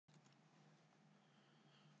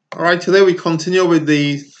Alright, today we continue with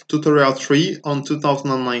the tutorial 3 on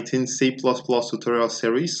 2019 C++ tutorial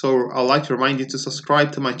series. So I'd like to remind you to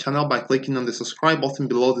subscribe to my channel by clicking on the subscribe button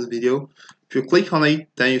below this video. If you click on it,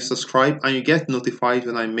 then you subscribe and you get notified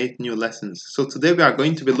when I make new lessons. So today we are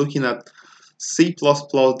going to be looking at C++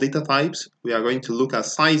 data types. We are going to look at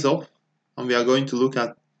Sizeof, and we are going to look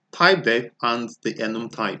at typedef and the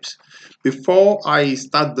enum types. Before I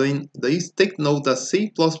start doing this, take note that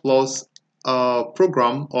C++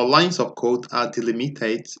 program or lines of code are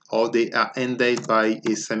delimited or they are ended by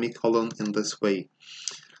a semicolon in this way.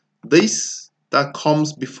 This that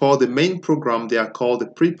comes before the main program, they are called the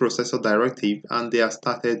preprocessor directive, and they are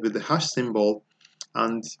started with the hash symbol,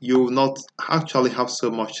 and you will not actually have so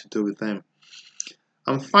much to do with them.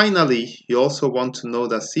 And finally, you also want to know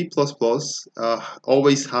that C++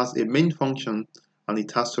 always has a main function, and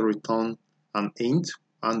it has to return an int,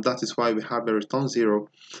 and that is why we have a return 0.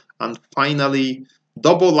 And finally,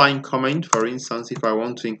 double line comment. For instance, if I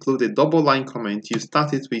want to include a double line comment, you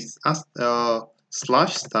start it with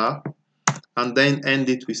slash star and then end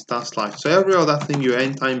it with star slash. So every other thing you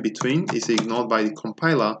enter in between is ignored by the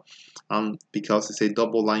compiler, and because it's a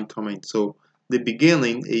double line comment. So the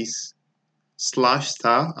beginning is slash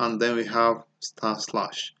star and then we have star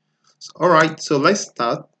slash. So, alright, so let's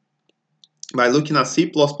start by looking at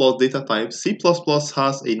C++ data types. C++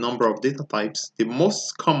 has a number of data types. The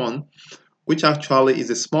most common, which actually is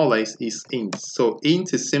the smallest, is int. So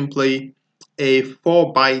int is simply a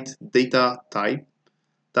 4-byte data type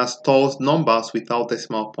that stores numbers without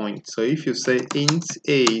decimal points. So if you say int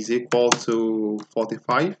a is equal to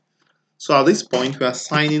 45, so at this point we are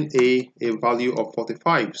assigning a value of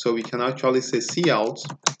 45. So we can actually say cout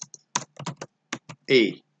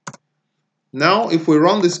a. Now, if we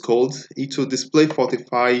run this code, it will display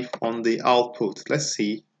 45 on the output. Let's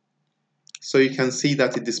see. So you can see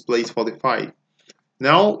that it displays 45.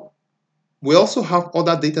 Now, we also have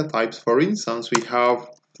other data types. For instance, we have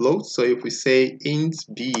floats. So if we say int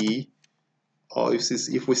b, or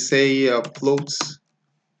if we say float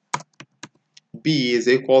b is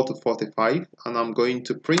equal to 45, and I'm going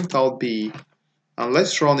to print out b, and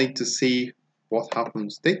let's run it to see what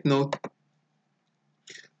happens. Take note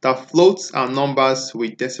that floats are numbers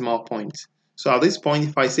with decimal points. So at this point,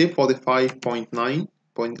 if I say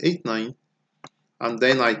 45.9.89, and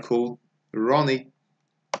then I could run it,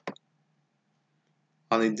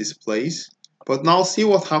 and it displays. But now see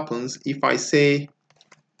what happens if I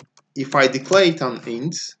declare it an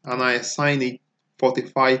int, and I assign it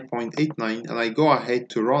 45.89, and I go ahead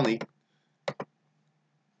to run it,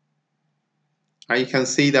 and you can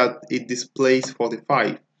see that it displays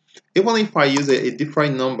 45. Even if I use a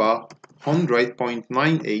different number,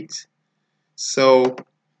 100.98, so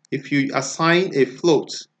if you assign a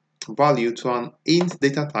float value to an int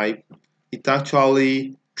data type, it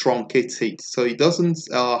actually truncates it. So it doesn't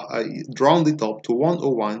round it up to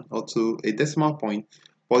 101 or to a decimal point,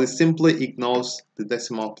 but it simply ignores the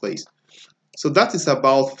decimal place. So that is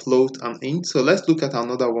about float and int. So let's look at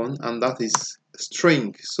another one, and that is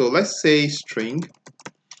string. So let's say string.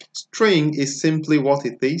 String is simply what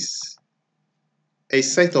it is: a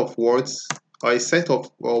set of words, or a set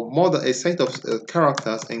of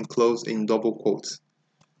characters enclosed in double quotes.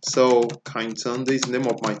 So Kindton, this is the name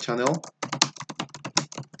of my channel.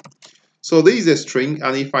 So this is a string,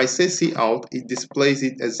 and if I say cout, it displays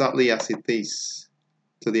it exactly as it is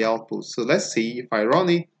to the output. So let's see, if I run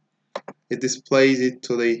it, it displays it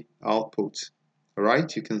to the output.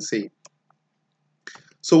 Alright, you can see.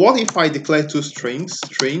 So what if I declare two strings?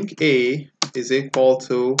 String A is equal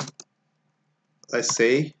to, let's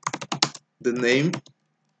say, the name,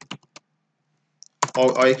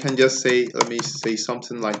 or I can just say, let me say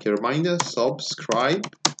something like a reminder, subscribe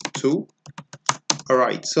to.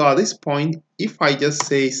 Alright, so at this point, if I just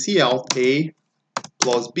say cout A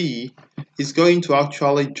plus B, it's going to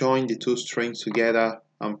actually join the two strings together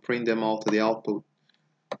and print them out to the output.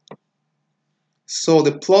 So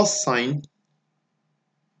the plus sign,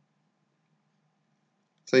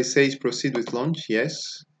 so it says proceed with launch,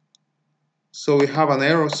 yes. So we have an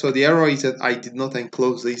error. So the error is that I did not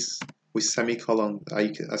enclose this with semicolon,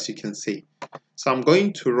 as you can see. So I'm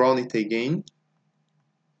going to run it again.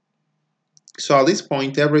 So at this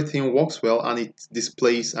point, everything works well, and it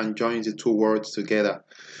displays and joins the two words together.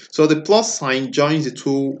 So the plus sign joins the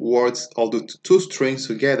two words, or the two strings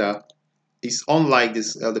together. Is unlike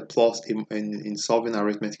this the plus in solving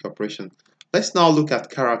arithmetic operation. Let's now look at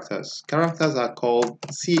characters. Characters are called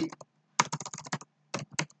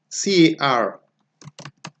CAR.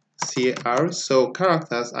 So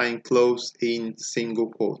characters are enclosed in single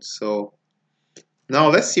quotes. So now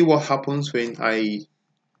let's see what happens when I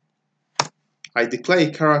I declare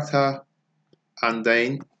a character, and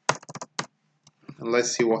then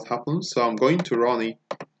let's see what happens. So I'm going to run it.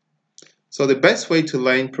 So the best way to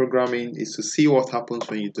learn programming is to see what happens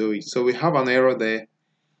when you do it. So we have an error there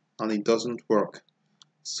and it doesn't work.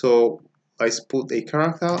 So let's put a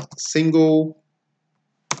character, a single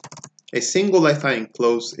letter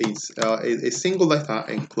enclosed is a single letter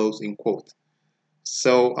enclosed in quote.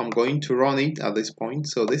 So I'm going to run it at this point.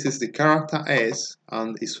 So this is the character S,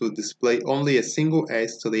 and it will display only a single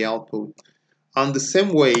S to the output. And the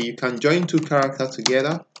same way, you can join two characters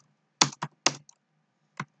together.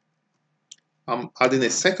 I'm adding a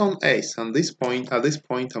second S, and at this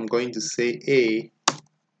point I'm going to say A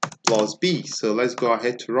plus B. So let's go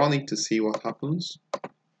ahead to run it to see what happens.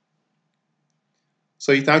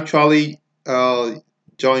 So it actually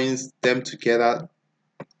joins them together,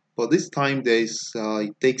 but this time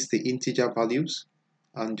it takes the integer values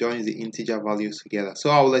and joins the integer values together. So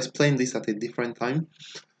I will explain this at a different time.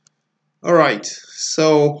 Alright,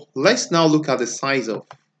 so let's now look at the size of.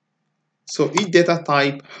 So each data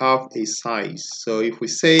type have a size. So if we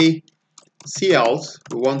say cout,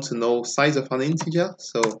 we want to know size of an integer.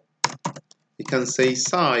 So you can say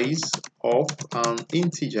size of an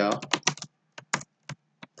integer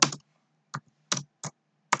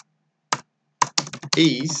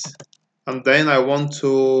is, and then I want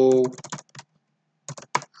to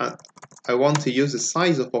use the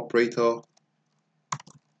Sizeof operator.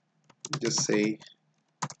 Just say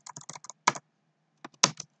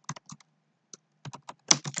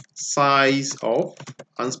size of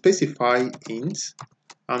and specify int,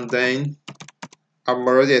 and then I've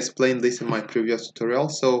already explained this in my previous tutorial.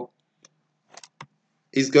 So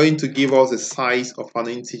it's going to give us the size of an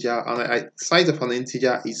integer, and size of an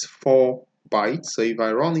integer is 4 bytes. So if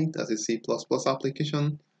I run it as a C++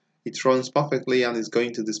 application, it runs perfectly and is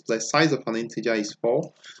going to display size of an integer is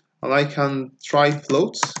 4. And I can try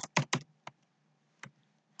floats.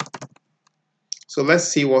 So let's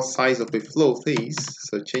see what size of a float is.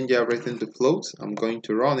 So change everything to float. I'm going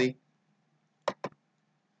to run it.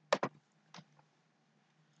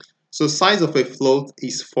 So size of a float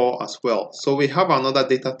is 4 as well. So we have another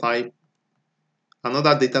data type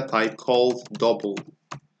called double.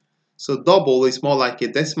 So double is more like a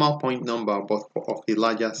decimal point number, but of a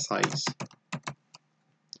larger size.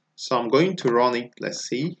 So I'm going to run it. Let's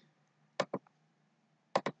see.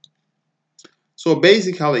 So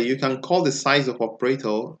basically, you can call the Sizeof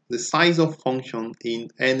operator the Sizeof function in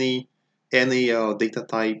any data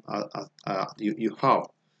type you have.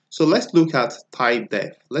 So let's look at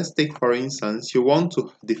typedef. Let's take, for instance, you want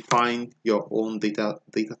to define your own data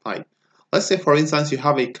type. Let's say, for instance, you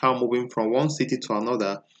have a car moving from one city to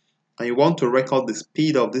another, and you want to record the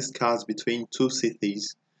speed of these cars between two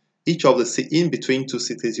cities. Each of the in between two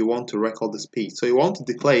cities, you want to record the speed. So you want to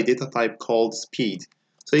declare a data type called speed.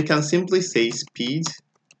 So you can simply say speed.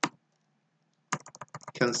 You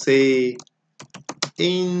can say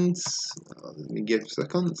int. Let me give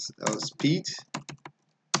seconds. Speed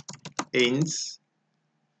int.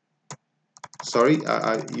 Sorry,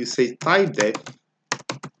 you say typedef.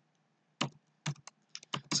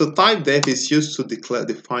 So typedef is used to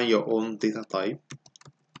define your own data type.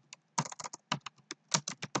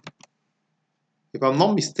 If I'm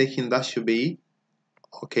not mistaken, that should be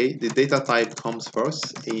okay. The data type comes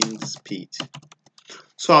first in speed.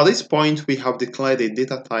 So at this point, we have declared a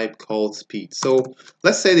data type called speed. So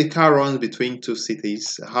let's say the car runs between two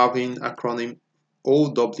cities having acronym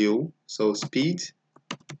OW, so speed,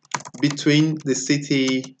 between the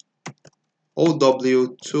city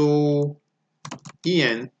OW to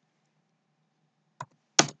EN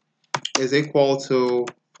is equal to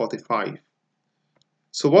 45.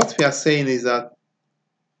 So what we are saying is that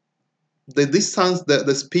the distance,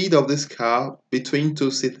 the speed of this car between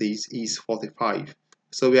two cities is 45.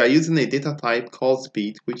 So we are using a data type called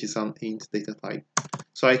speed, which is an int data type.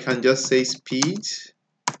 So I can just say speed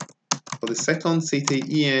for the second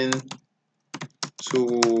city EN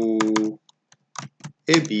to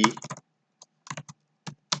AB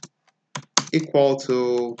equal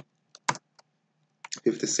to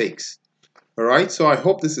 56. Alright, so I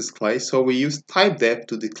hope this is clear. So we use typedef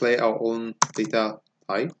to declare our own data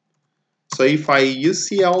type. So if I use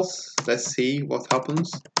cout, let's see what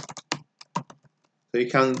happens. So you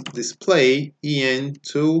can display en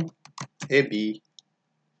to AB,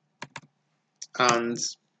 and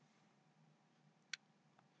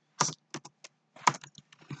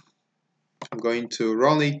I'm going to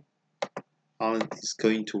run it and it's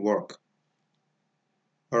going to work.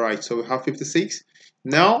 Alright, so we have 56.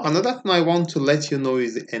 Now another thing I want to let you know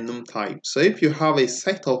is the enum type. So if you have a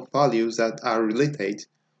set of values that are related,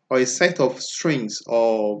 or a set of strings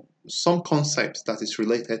or some concepts that is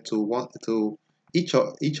related to each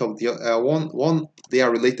of the one they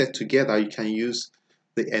are related together. You can use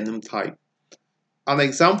the enum type. An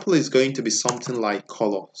example is going to be something like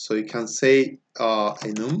color. So you can say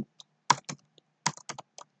enum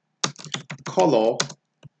color,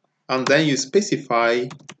 and then you specify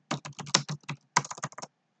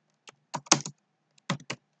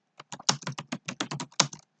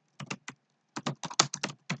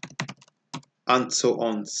and so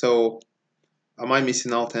on. So am I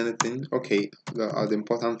missing out anything? Okay, the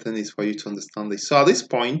important thing is for you to understand this. So at this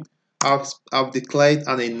point, I've declared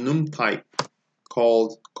an enum type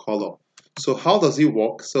called color. So how does it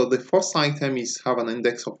work? So the first item is have an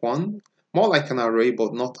index of 1, more like an array,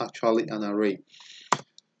 but not actually an array.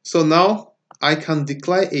 So now I can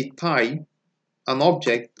declare a type, an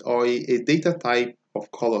object, or a data type of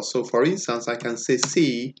color. So for instance, I can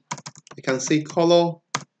say color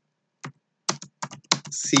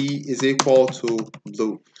C is equal to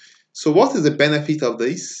blue. So what is the benefit of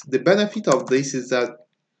this? The benefit of this is that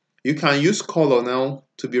you can use color now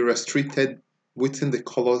to be restricted within the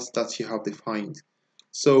colors that you have defined.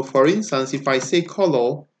 So for instance, if I say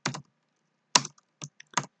color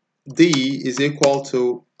D is equal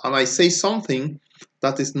to, and I say something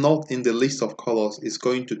that is not in the list of colors, is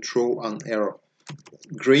going to throw an error.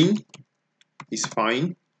 Green is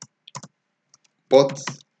fine, but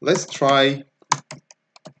let's try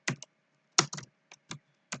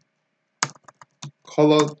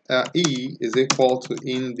color E is equal to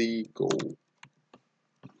indigo.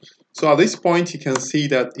 So at this point, you can see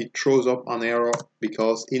that it throws up an error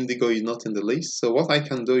because indigo is not in the list. So what I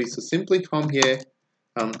can do is to simply come here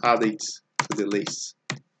and add it to the list.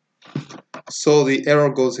 So the error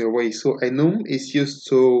goes away. So enum is used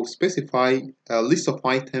to specify a list of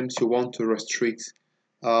items you want to restrict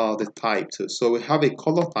the type to. So we have a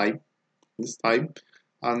color type, this type,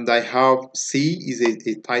 and I have C is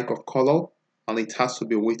a type of color, and it has to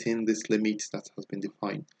be within this limit that has been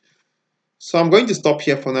defined. So I'm going to stop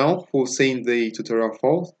here for now. We'll see in the tutorial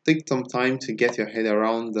 4. Take some time to get your head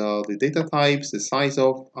around the data types, the size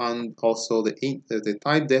of, and also the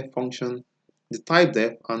typedef function, the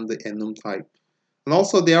typedef, and the enum type. And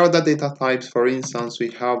also there are other data types. For instance, we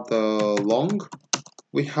have the long,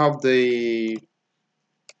 we have the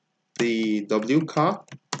wchar.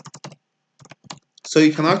 So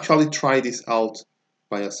you can actually try this out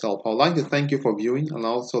by yourself. I'd like to thank you for viewing, and I'd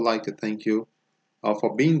also like to thank you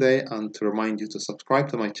for being there, and to remind you to subscribe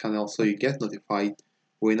to my channel so you get notified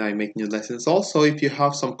when I make new lessons. Also, if you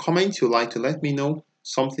have some comments you'd like to let me know,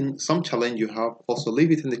 some challenge you have, also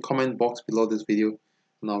leave it in the comment box below this video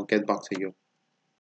and I'll get back to you.